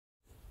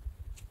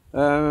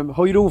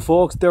How you doing,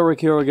 folks?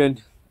 Derek here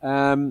again.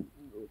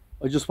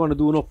 I just want to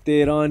do an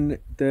update on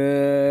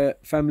the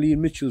family in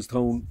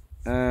Mitchelstown.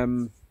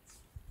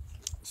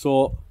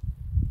 So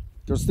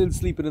they're still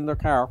sleeping in their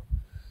car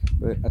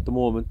at the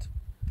moment,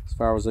 as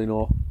far as I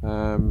know.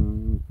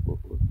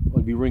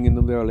 I'll be ringing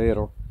them there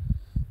later,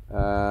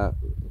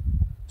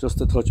 just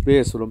to touch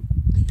base with them.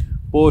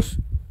 But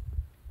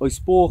I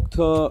spoke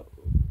to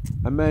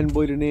a man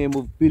by the name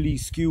of Billy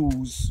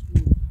Skews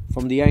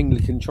from the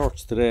Anglican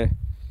Church today.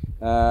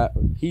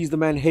 He's the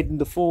man heading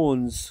the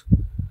phones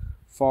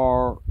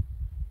for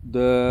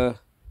the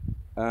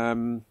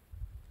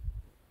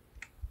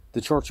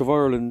Church of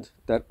Ireland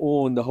that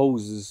own the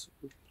houses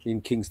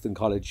in Kingston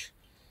College.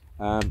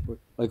 I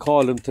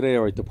called him today,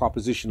 right, to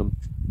proposition him.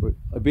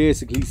 I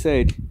basically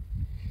said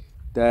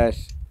that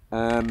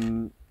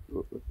I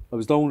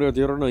was down there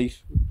the other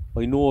night.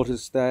 I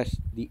noticed that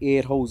the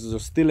 8 houses are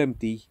still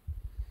empty,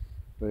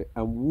 right,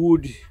 and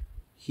would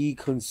he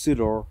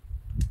consider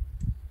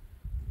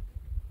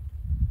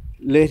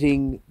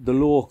letting the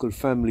local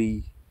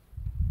family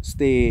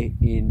stay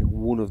in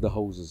one of the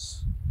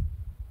houses?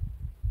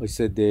 I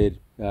said they'd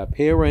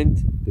pay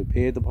rent, they'd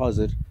pay a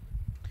deposit,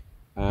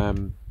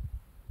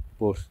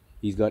 but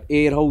he's got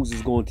 8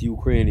 houses going to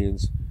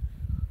Ukrainians.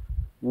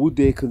 Would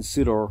they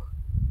consider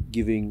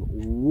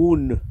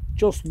giving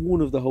just one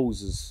of the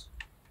houses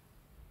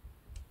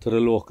to the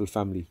local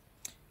family?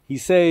 He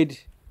said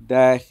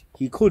that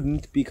he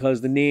couldn't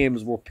because the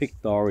names were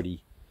picked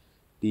already.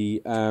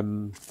 The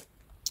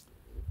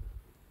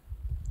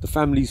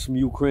families from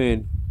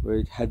Ukraine,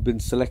 right, had been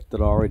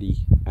selected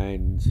already,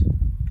 and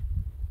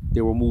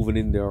they were moving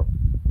in there,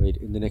 right,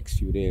 in the next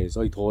few days.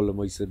 I told him,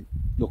 I said,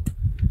 look,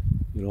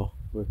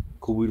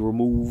 could we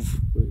remove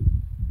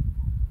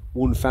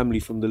one family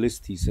from the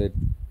list? He said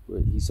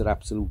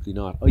absolutely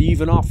not. I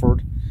even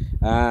offered.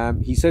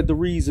 He said the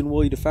reason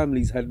why the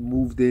families hadn't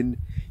moved in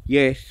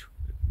yet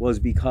was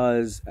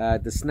because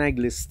the snag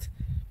list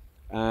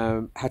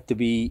had to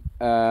be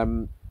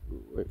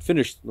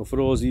finished. Now, for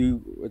those of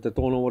you that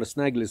don't know what a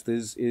snag list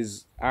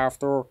is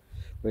after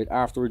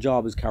a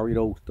job is carried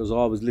out, there's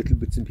always little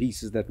bits and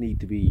pieces that need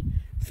to be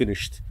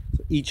finished.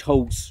 So each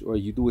house, or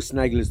you do a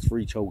snag list for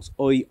each house.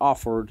 I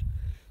offered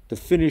to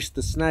finish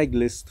the snag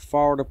list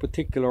for the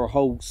particular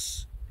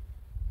house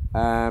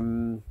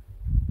that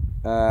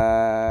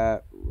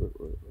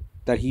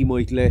he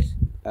might let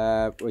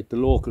the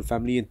local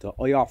family into.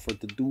 I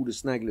offered to do the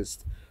snag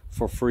list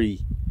for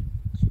free.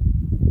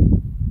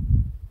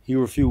 He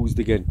refused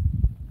again.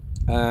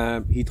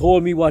 He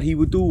told me what he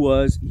would do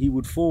was he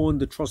would phone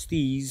the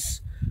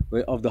trustees,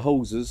 right, of the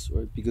houses,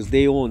 right, because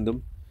they own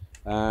them.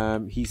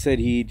 He said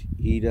he'd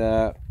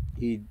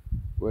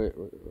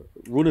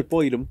run it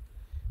by them,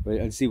 right,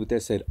 and see what they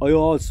said. I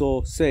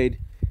also said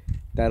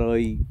that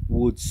I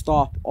would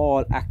stop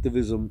all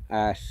activism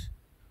at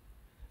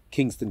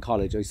Kingston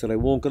College. I said I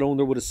won't go down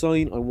there with a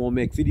sign, I won't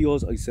make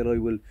videos. I said I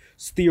will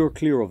steer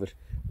clear of it,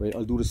 right.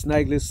 I'll do the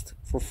snag list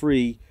for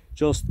free.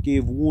 Just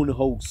give one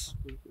house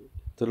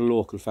to the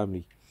local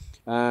family.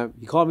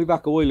 He called me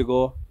back a while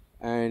ago,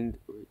 and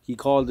he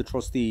called the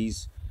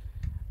trustees,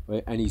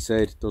 right, and he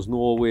said there's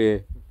no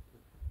way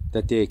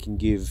that they can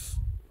give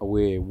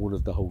away one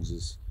of the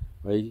houses,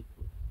 right.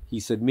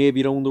 He said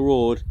maybe down the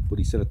road, but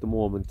he said at the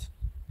moment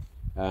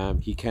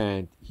he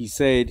can't. He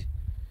said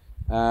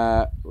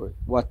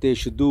what they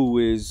should do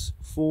is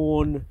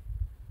phone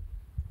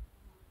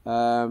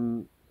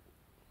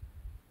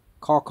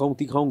Cork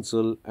County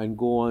Council and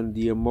go on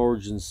the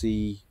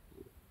emergency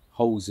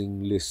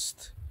housing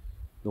list.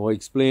 Now, I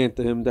explained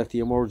to him that the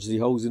emergency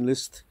housing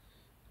list,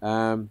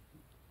 I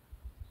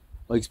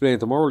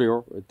explained to him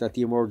earlier that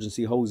the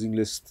emergency housing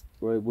list,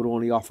 right, would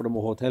only offer them a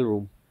hotel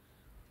room,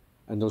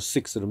 and there's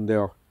 6 of them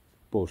there.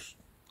 But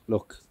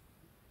look,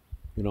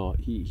 he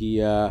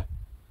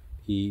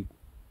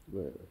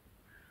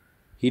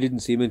didn't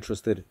seem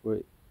interested.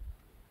 Right?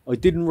 I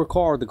didn't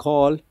record the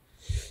call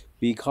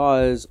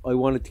because I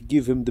wanted to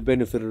give him the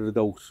benefit of the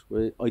doubt.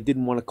 Right? I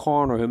didn't want to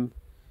corner him.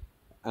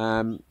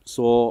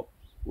 So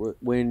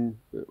when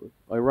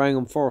I rang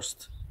him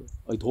first,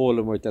 I told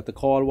him, right, that the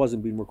call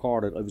wasn't being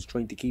recorded. I was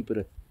trying to keep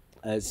it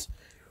as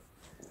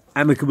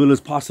amicable as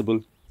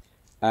possible.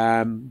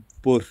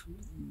 But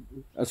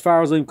as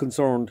far as I'm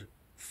concerned,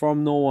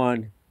 from now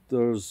on,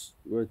 there's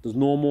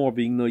no more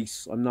being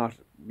nice. I'm not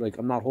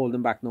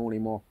holding back now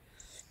anymore.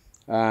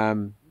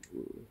 I'm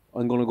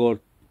gonna go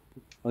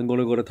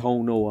to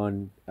town now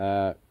on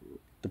the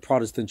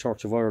Protestant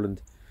Church of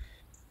Ireland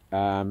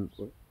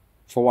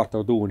for what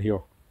they're doing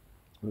here,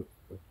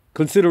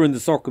 considering the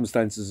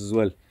circumstances as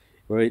well,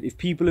 right? If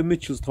people in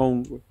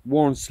Mitchelstown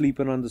weren't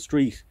sleeping on the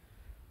street,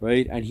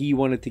 right, and he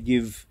wanted to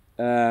give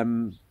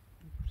 8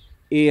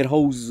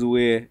 houses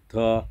away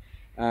to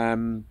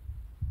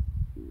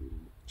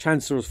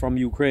chancellors from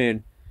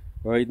Ukraine,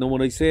 right? Now,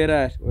 when I say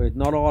that, right,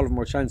 not all of them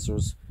are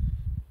chancellors,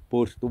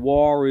 but the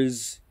war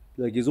is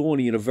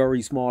only in a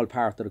very small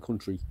part of the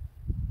country,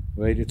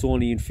 right? It's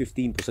only in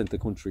 15% of the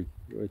country,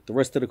 right? The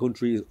rest of the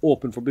country is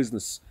open for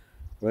business,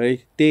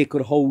 right? They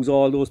could house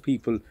all those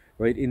people,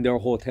 right, in their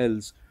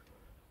hotels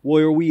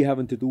why are we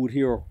having to do it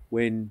here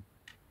when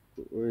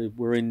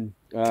we're in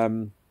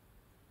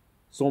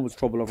so much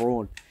trouble of our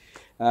own?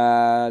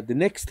 The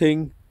next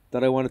thing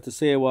that I wanted to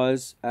say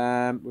was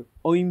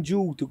I'm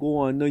due to go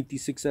on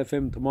 96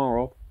 FM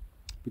tomorrow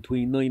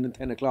between 9 and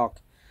 10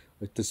 o'clock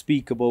to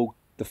speak about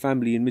the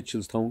family in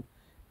Mitchelstown.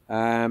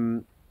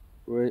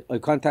 Right, I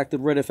contacted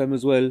Red FM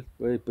as well,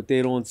 right, but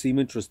they don't seem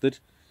interested.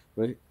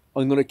 Right,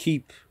 I'm gonna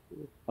keep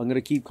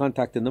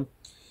contacting them.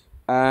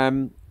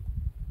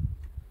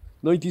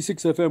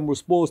 96 FM were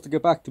supposed to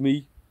get back to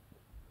me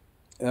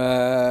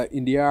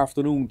in the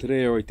afternoon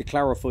today, right, to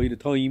clarify the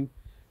time,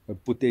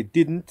 but they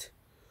didn't.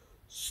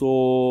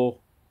 So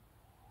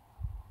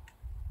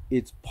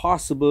it's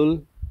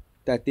possible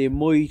that they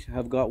might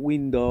have got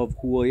wind of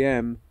who I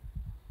am.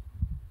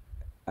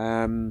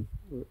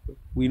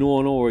 We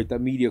know now, right, that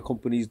media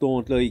companies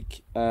don't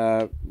like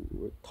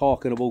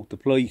talking about the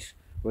plight,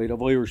 right,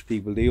 of Irish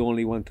people. They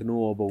only want to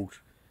know about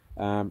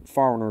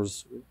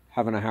foreigners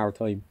having a hard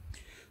time.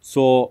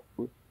 So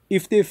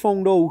if they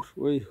found out,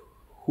 right,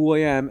 who I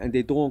am and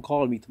they don't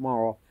call me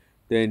tomorrow,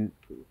 then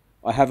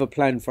I have a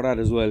plan for that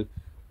as well.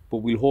 But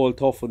we'll hold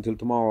tough until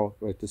tomorrow,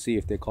 right, to see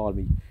if they call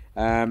me.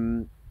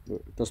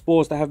 They're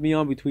supposed to have me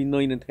on between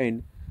 9 and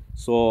 10.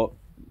 So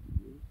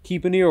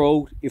keep an ear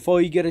out. If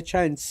I get a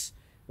chance,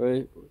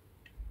 right,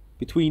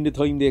 between the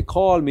time they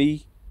call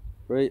me,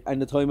 right,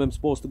 and the time I'm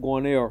supposed to go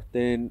on air,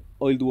 then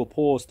I'll do a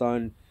post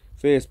on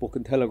Facebook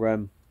and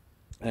Telegram,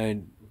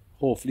 and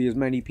hopefully as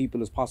many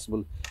people as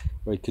possible,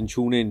 right, can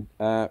tune in.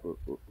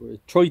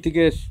 Try to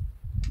get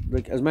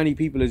like as many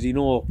people as you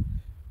know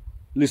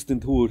listening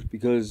to it,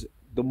 because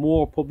the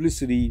more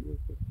publicity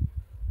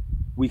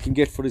we can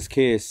get for this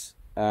case,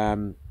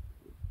 the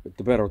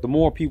better. The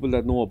more people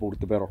that know about it,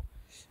 the better.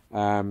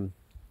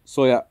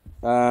 So yeah,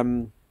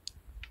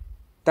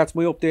 that's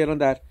my update on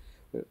that.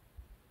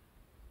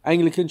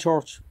 Anglican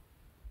Church,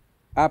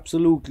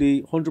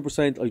 absolutely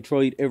 100%. I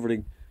tried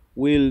everything.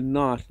 Will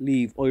not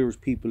leave Irish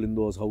people in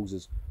those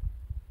houses.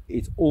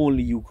 It's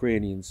only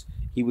Ukrainians.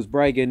 He was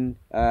bragging.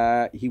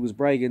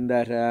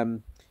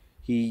 That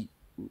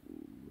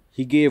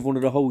he gave one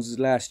of the houses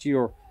last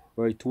year,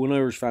 right, to an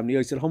Irish family.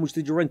 I said, how much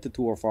did you rent it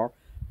to her for?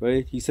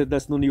 Right? He said,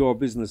 that's none of your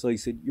business. I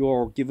said,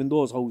 you're giving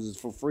those houses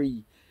for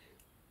free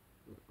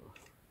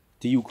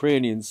to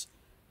Ukrainians,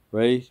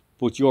 right?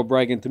 But you're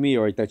bragging to me,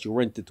 right, that you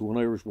rented to an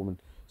Irish woman.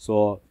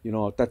 So, you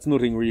know, that's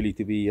nothing really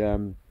to be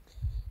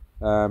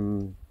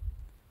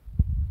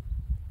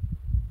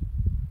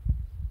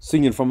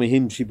singing from a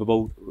hymn sheet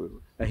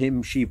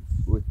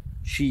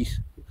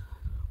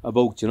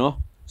about, you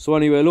know. So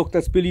anyway, look,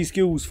 that's Billy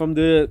Skews from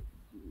the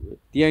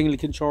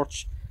Anglican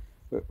Church.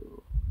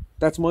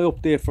 That's my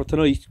update for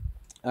tonight.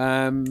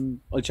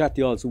 I'll chat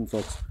to you all soon,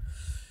 folks.